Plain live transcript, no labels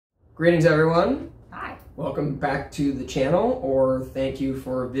Greetings, everyone. Hi. Welcome back to the channel, or thank you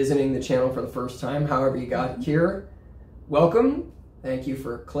for visiting the channel for the first time, however you got here. Welcome. Thank you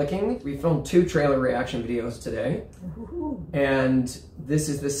for clicking. We filmed 2 trailer reaction videos today, and this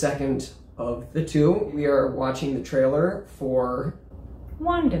is the second of the 2. We are watching the trailer for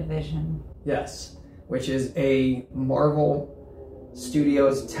WandaVision. Yes, which is a Marvel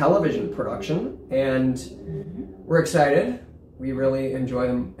Studios television production, and we're excited. We really enjoy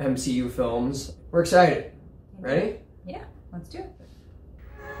the MCU films. We're excited. Ready? Yeah, let's do it.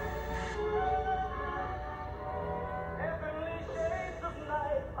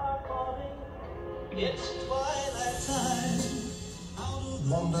 It's twilight time.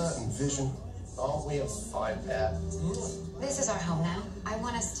 Wanda and Vision, aren't we a 5-pair? This is our home now. I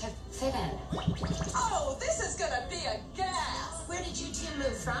want us to fit in. Oh, this is gonna be a gas! Where did you two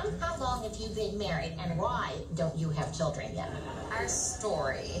move from? How long have you been married? And why don't you have children yet? Our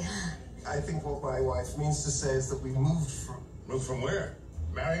story. I think what my wife means to say is that we moved from... Moved from where?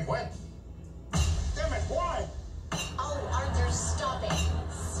 Married when? Damn it, why? Oh, Arthur, stop it.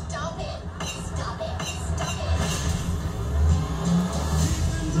 Stop it. Stop it. Stop it.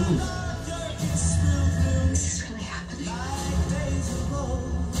 This is really happening.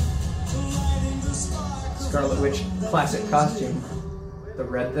 Scarlet Witch classic costume. The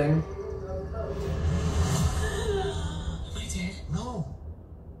red thing. Am I dead? No.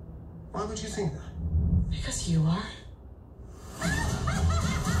 Why would you think that? Because you are.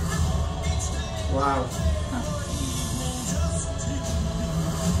 Wow.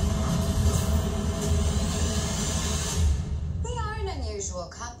 We are an unusual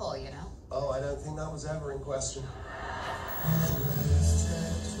couple, you know. Oh, I don't think that was ever in question.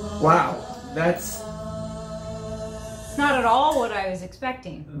 Wow. That's... It's not at all what I was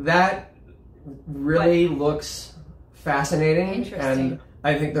expecting. That really looks fascinating. Interesting. And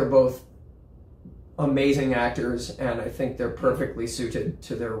I think they're both amazing actors, and I think they're perfectly suited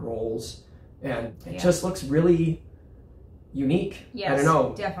to their roles. And it just looks really unique. Yes, I don't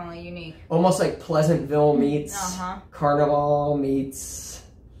know. definitely unique. Almost like Pleasantville meets Carnival meets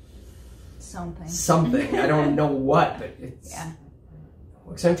something. I don't know what, but it's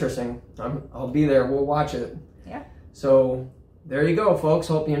looks interesting. I'll be there. We'll watch it. Yeah. So there you go, folks.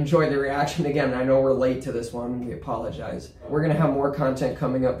 Hope you enjoyed the reaction. Again, I know we're late to this one. We apologize. We're going to have more content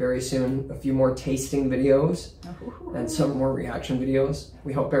coming up very soon. A few more tasting videos and some more reaction videos.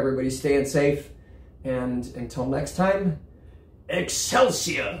 We hope everybody's staying safe. And until next time,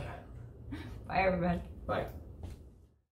 Excelsior! Bye, everybody. Bye.